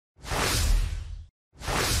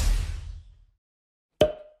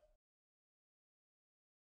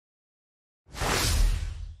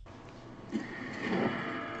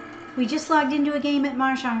We just logged into a game at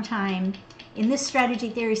Mahjong time. In this strategy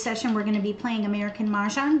theory session, we're going to be playing American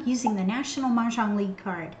Mahjong using the National Mah Jongg League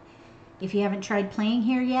card. If you haven't tried playing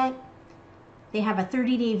here yet, they have a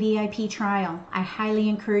 30-day VIP trial. I highly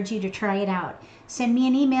encourage you to try it out. Send me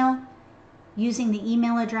an email using the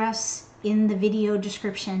email address in the video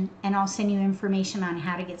description, and I'll send you information on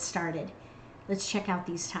how to get started. Let's check out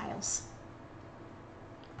these tiles.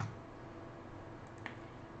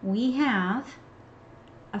 We have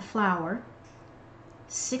a flower,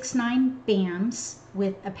 6-9 bams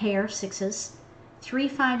with a pair of sixes,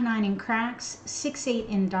 3-5-9 in cracks, 6-8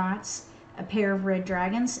 in dots, a pair of red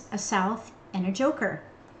dragons, a south, and a joker.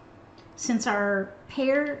 Since our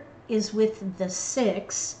pair is with the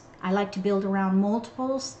 6, I like to build around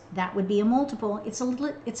multiples. That would be a multiple. It's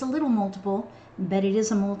a little multiple, but it is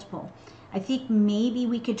a multiple. I think maybe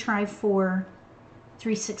we could try for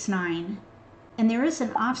 3-6-9. And there is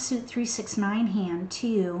an offsuit 3-6-9 hand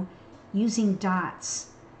too, using dots.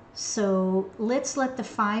 So let's let the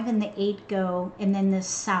 5 and the 8 go, and then the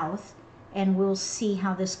south, and we'll see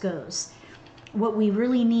how this goes. What we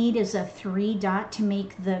really need is a 3 dot to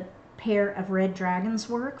make the pair of red dragons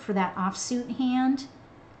work for that offsuit hand.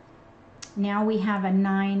 Now we have a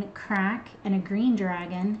 9 crack and a green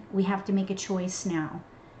dragon. We have to make a choice now.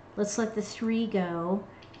 Let's let the 3 go.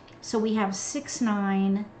 So we have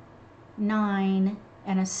 6-9, 9,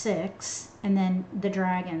 and a 6, and then the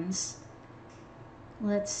dragons.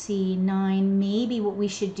 Let's see, 9. Maybe what we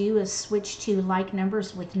should do is switch to like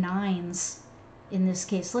numbers with 9s in this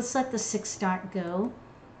case. Let's let the 6 dot go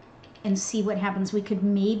and see what happens. We could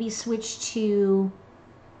maybe switch to,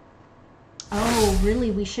 oh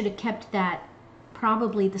really, we should have kept that,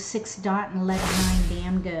 probably the 6 dot, and let 9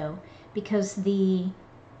 bam go, because the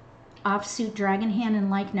offsuit dragon hand in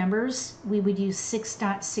like numbers, we would use 6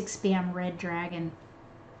 dot 6 bam red dragon.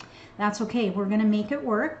 That's okay, we're going to make it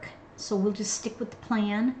work, so we'll just stick with the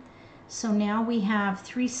plan. So now we have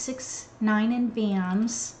 3-6-9 in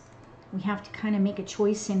bams. We have to kind of make a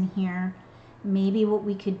choice in here. Maybe what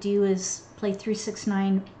we could do is play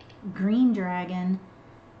 3-6-9 green dragon.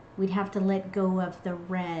 We'd have to let go of the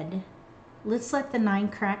red. Let's let the 9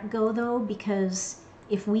 crack go though, because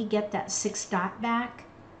if we get that 6 dot back,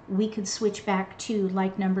 we could switch back to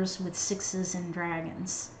like numbers with 6s and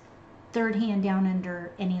dragons. Third hand down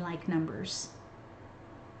under any like numbers.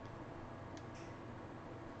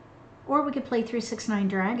 Or we could play 3-6-9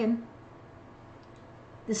 dragon.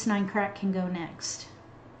 This 9 crack can go next.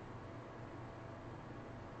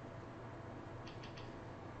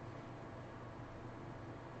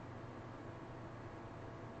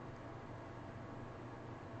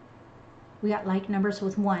 We got like numbers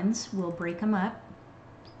with 1s. We'll break them up.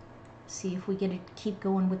 See if we get to keep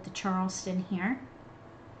going with the Charleston here.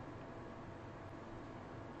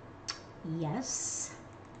 Yes.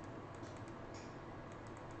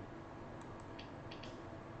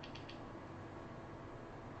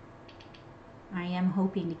 I am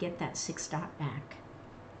hoping to get that 6 dot back.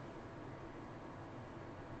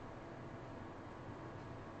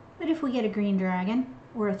 But if we get a green dragon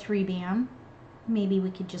or a 3 bam, maybe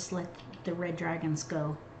we could just let the red dragons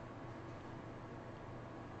go.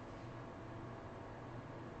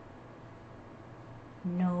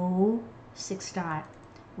 No 6 dot.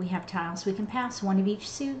 We have tiles we can pass, 1 of each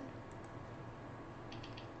suit.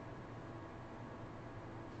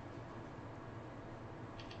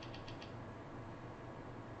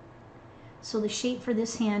 So the shape for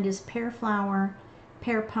this hand is pair flower,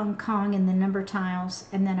 pair pung kong in the number tiles,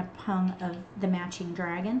 and then a pung of the matching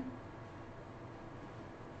dragon.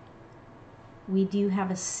 We do have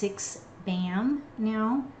a 6 bam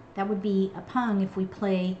now. That would be a pung if we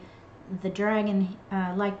play the dragon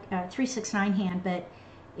like 3-6-9 hand, but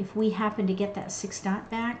if we happen to get that 6 dot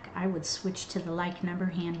back, I would switch to the like number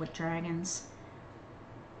hand with dragons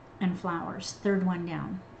and flowers. Third one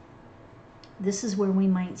down. This is where we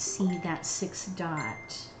might see that 6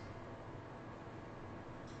 dot.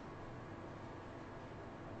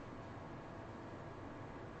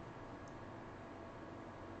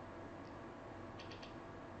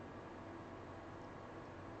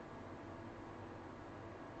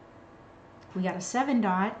 We got a 7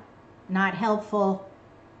 dot, not helpful.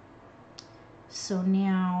 So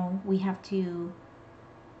now we have to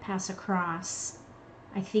pass across.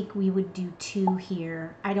 I think we would do 2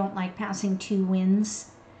 here. I don't like passing 2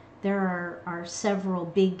 winds. There are several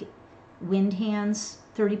big wind hands,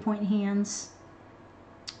 30-point hands,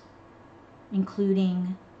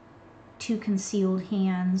 including 2 concealed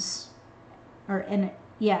hands, or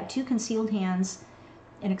 2 concealed hands,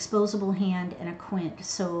 an exposable hand, and a quint.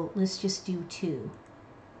 So let's just do 2.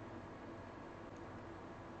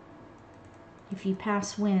 If you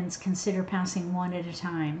pass winds, consider passing one at a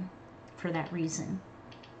time for that reason.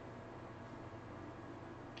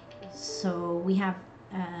 So we have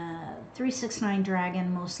 369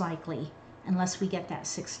 dragon most likely, unless we get that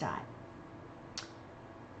 6 dot.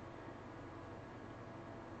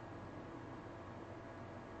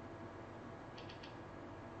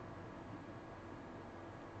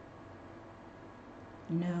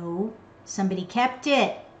 No, somebody kept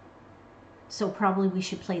it. So probably we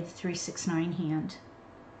should play the 369 hand.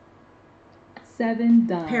 7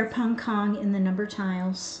 dots. Pair pung kong in the number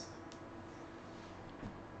tiles.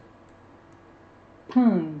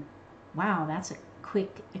 Pung. Wow, that's a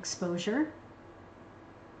quick exposure.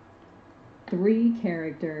 3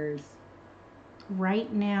 characters.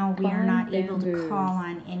 Right now we are 5 not able to bamboos. call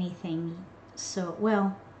on anything. So,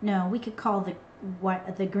 well, no, we could call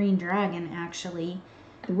the green dragon actually.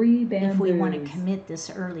 3 bamboos. If we want to commit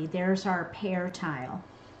this early. There's our pair tile.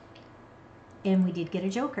 And we did get a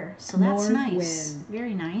joker. So that's North nice. wind.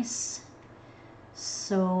 Very nice.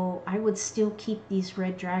 So I would still keep these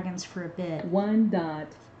red dragons for a bit. 1 dot.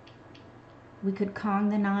 We could Kong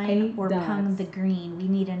the 9 8 or Pung dots. the green. We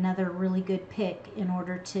need another really good pick in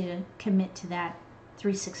order to commit to that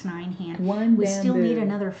 369 hand. 1 We bamboo. still need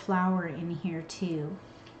another flower in here too.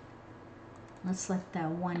 Let's let the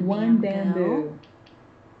 1 1 bam bamboo. go.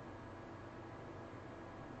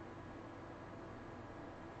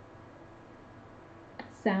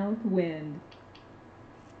 South wind.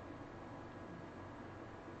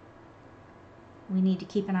 We need to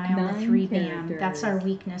keep an eye on the 9 3 bam. characters. That's our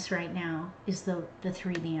weakness right now, is the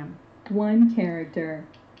 3 bam. 1 character.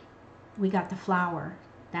 We got the flower.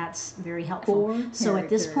 That's very helpful. 4 So at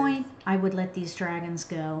this characters. point, I would let these dragons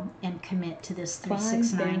go and commit to this 5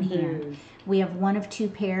 369 hand. bamboos. We have 1 of 2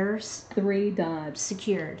 pairs 3 dots.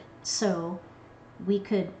 secured. So we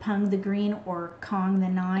could Pung the green or Kong the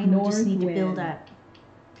 9. We just North need to build wind. up.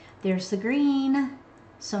 There's the green.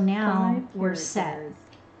 So now 5 we're set. characters.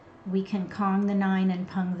 We can Kong the 9 and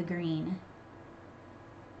Pung the green.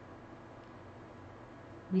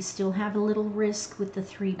 We still have a little risk with the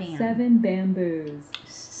 3 bam 7 bamboos.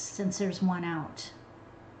 since there's 1 out.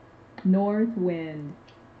 North wind.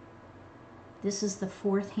 This is the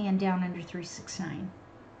 4th hand down under 369.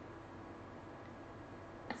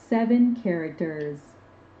 7 characters.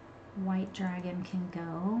 White dragon can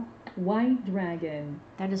go. White dragon.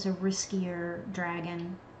 That is a riskier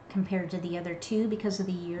dragon compared to the other 2 because of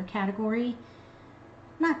the year category.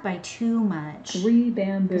 Not by too much. 3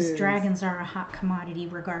 bamboos. Because dragons are a hot commodity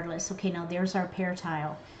regardless. Okay, now there's our pair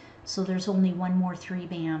tile. So there's only 1 more 3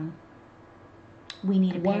 bam. We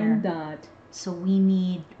need a 1 pair. dot. So we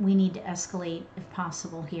need to escalate if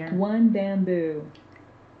possible here. 1 bamboo.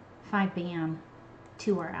 5 bam.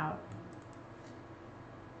 2 are out.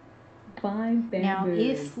 5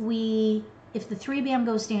 bamboos. Now if the 3 bam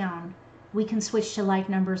goes down, we can switch to like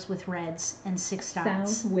numbers with reds and 6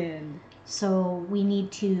 dots. South wind. So we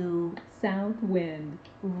need to South wind.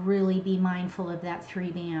 really be mindful of that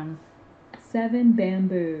 3 bam. 7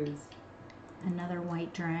 bamboos. Another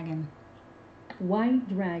white dragon. White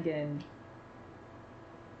dragon.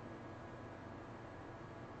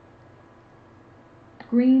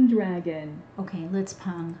 Green dragon. Okay, let's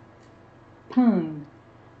Pung. Pung.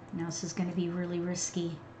 Now this is going to be really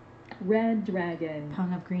risky. Red dragon.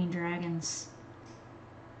 Pung of green dragons.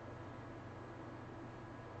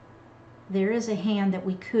 There is a hand that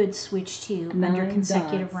we could switch to 9 under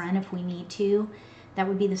consecutive dots. run if we need to. That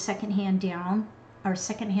would be the 2nd hand down, or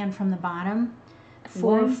 2nd hand from the bottom.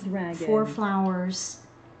 4 White dragon. 4 flowers.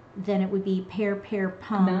 Then it would be pair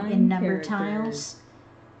Pung 9 in number characters. tiles.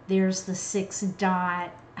 There's the 6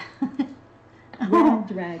 dot. Red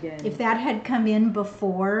dragon. If that had come in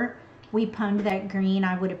before we punged that green,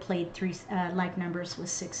 I would have played 3 like numbers with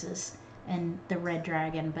 6s and the red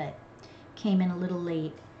dragon, but came in a little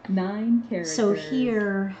late. 9 characters. So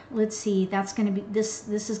here, let's see, that's going to be this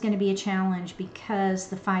is going to be a challenge because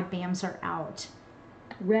the 5 bams are out.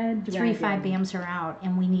 Red dragon. 3 5 bams are out,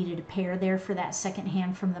 and we needed a pair there for that 2nd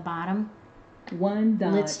hand from the bottom. 1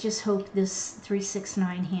 dot. Let's just hope this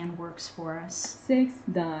 369 hand works for us. 6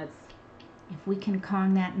 dots. If we can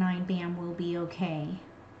Kong that 9 bam, we'll be okay.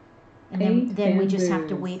 And 8 then we just have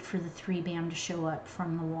to bamboos. wait for the 3 bam to show up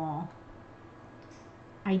from the wall.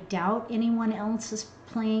 I doubt anyone else is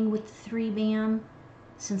playing with the 3 bam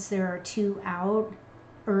since there are 2 out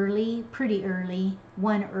early, pretty early.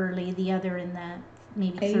 1 early, the other in the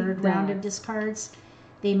maybe 8 3rd round of dots. discards.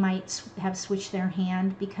 They might have switched their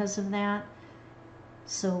hand because of that.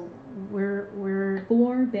 So we're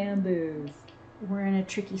 4 bamboos. in a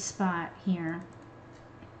tricky spot here.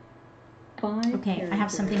 5 Okay, characters. I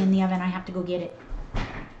have something in the oven. I have to go get it.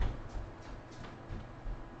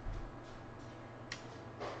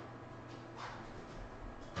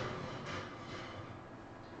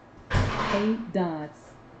 8 dots.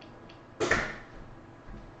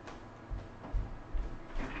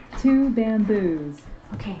 2 bamboos.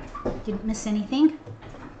 Okay, didn't miss anything.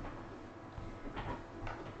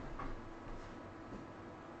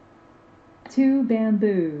 Two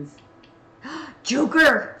bamboos.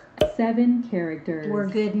 Joker! 7 characters. We're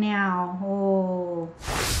good now. Oh,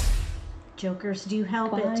 jokers do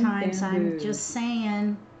help at 5 times. I'm bamboos. just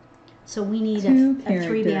saying. So we need 2 a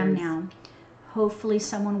 3 bam characters. now. Hopefully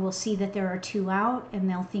someone will see that there are 2 out and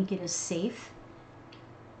they'll think it is safe.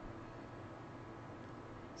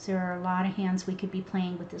 So there are a lot of hands we could be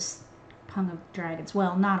playing with this Pung of Dragons.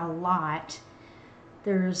 Well, not a lot.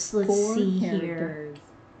 There's, let's 4 see characters. here.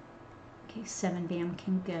 Okay, 7 bam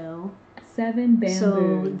can go. 7 bamboos.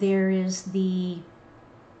 So there is the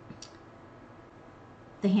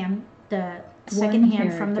hand, the second 1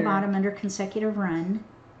 hand from the character. bottom under consecutive run.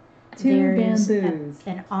 2 There is bamboos.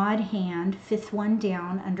 an odd hand, 5th one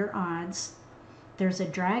down under odds. There's a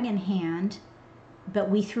dragon hand, but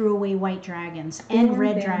we threw away white dragons and 4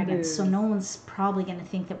 red dragons, so bamboos. no one's probably going to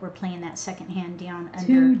think that we're playing that second hand down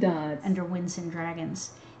 2 under dots. under winds and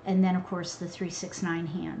dragons. And then of course the 3, 6, 9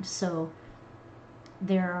 hand. So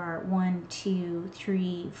there are 1, 2,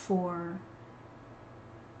 3, 4.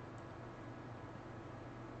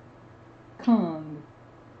 Kong.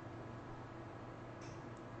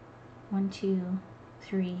 1, 2,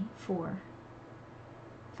 3, 4,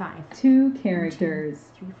 5. 2 characters.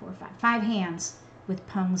 1, 2, 3, 4, 5. 5 hands with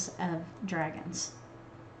pungs of dragons.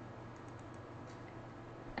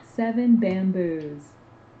 7 bamboos.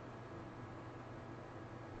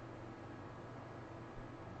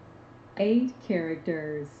 8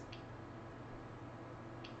 characters.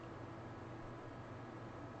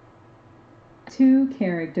 2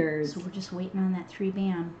 characters. So we're just waiting on that 3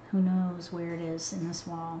 bam. Who knows where it is in this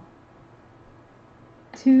wall.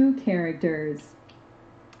 2 characters.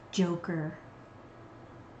 Joker.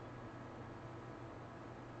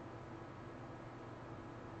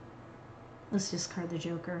 Let's discard the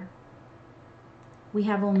Joker. We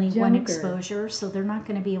have only 1 Joker. exposure, so they're not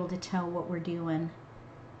going to be able to tell what we're doing.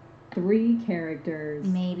 3 characters.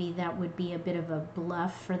 Maybe that would be a bit of a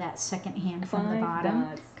bluff for that second hand from the 5 bottom,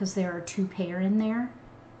 dots. because there are 2 pair in there.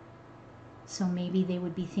 So maybe they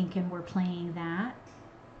would be thinking we're playing that.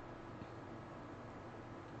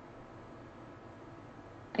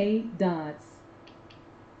 8 dots.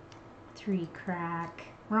 3 crack.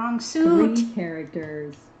 Wrong suit. 3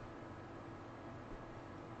 characters.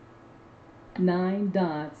 9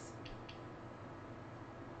 dots.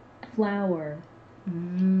 Flower. We're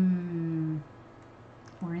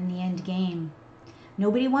in the end game.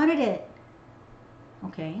 Nobody wanted it.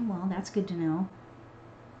 Okay, well, that's good to know.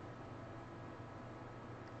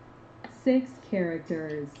 6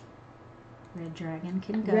 characters. Red dragon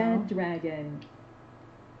can go. Red dragon.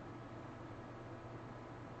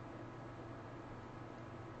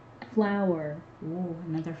 Flower. Ooh,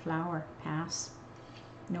 another flower. Pass.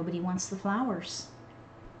 Nobody wants the flowers.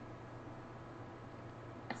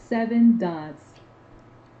 7 dots.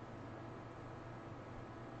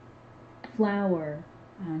 Flower.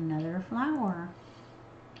 Another flower.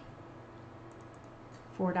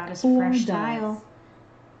 4 dot is 4 fresh dots. tile.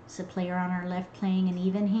 Is the player on our left playing an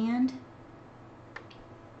even hand?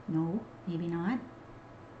 No, maybe not.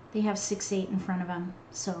 They have 6, 8 in front of them,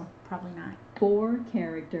 so probably not. 4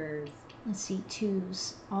 characters. Let's see,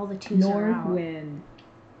 2s. All the 2s are North out. wind.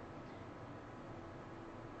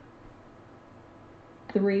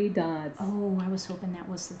 3 dots. Oh, I was hoping that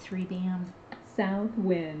was the 3 bam. South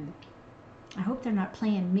wind. I hope they're not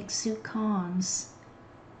playing mixed suit Kongs.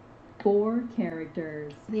 4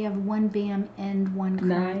 characters. They have 1 bam and 1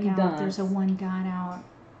 crack 9 out. dots. There's a 1 dot out.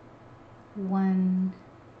 1,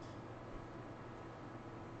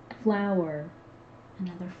 Flower.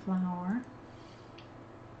 another flower.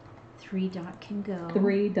 3 dot can go.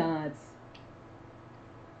 3 dots.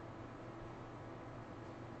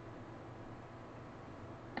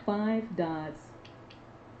 5 dots.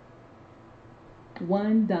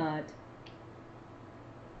 1 dot.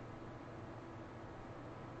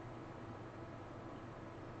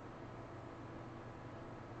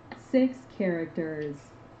 6 characters.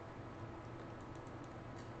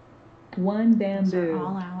 1 Those are bamboo.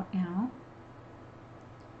 all out now.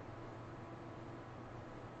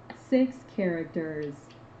 6 characters.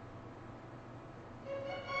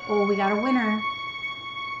 Oh, we got a winner.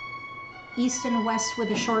 East and West with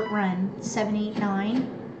a short run. 7, 8, 9.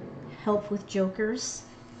 Help with jokers.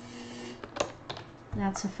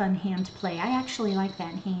 That's a fun hand to play. I actually like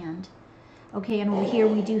that hand. Okay, and over here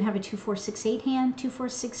we do have a 2, 4, 6, 8 hand. 2, 4,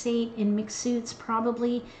 6, 8 in mixed suits,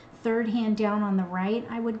 probably. Third hand down on the right,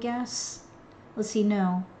 I would guess. let's see,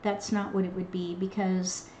 no, that's not what it would be,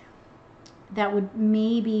 because that would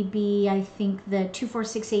maybe be, I think, the 2, 4,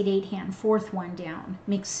 6, 8, 8 hand, fourth one down,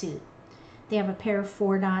 mixed suit. They have a pair of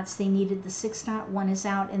 4 dots. They needed the 6 dot, 1 is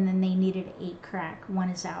out, and then they needed 8 crack, 1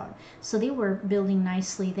 is out. So they were building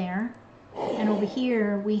nicely there. And over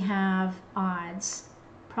here we have odds,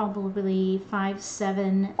 probably 5,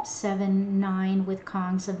 7, 7, 9 with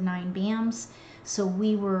kongs of 9 bams. So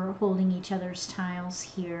we were holding each other's tiles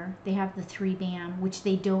here. They have the 3 bam, which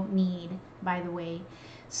they don't need, by the way.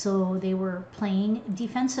 So they were playing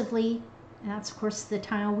defensively. And that's, of course, the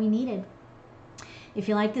tile we needed. If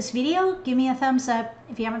you like this video, give me a thumbs up.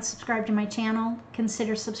 If you haven't subscribed to my channel,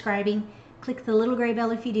 consider subscribing. Click the little gray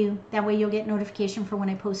bell if you do. That way you'll get notification for when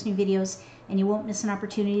I post new videos, and you won't miss an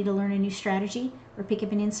opportunity to learn a new strategy or pick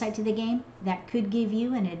up an insight to the game that could give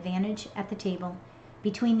you an advantage at the table.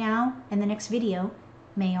 Between now and the next video,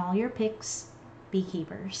 may all your picks be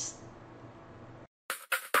keepers.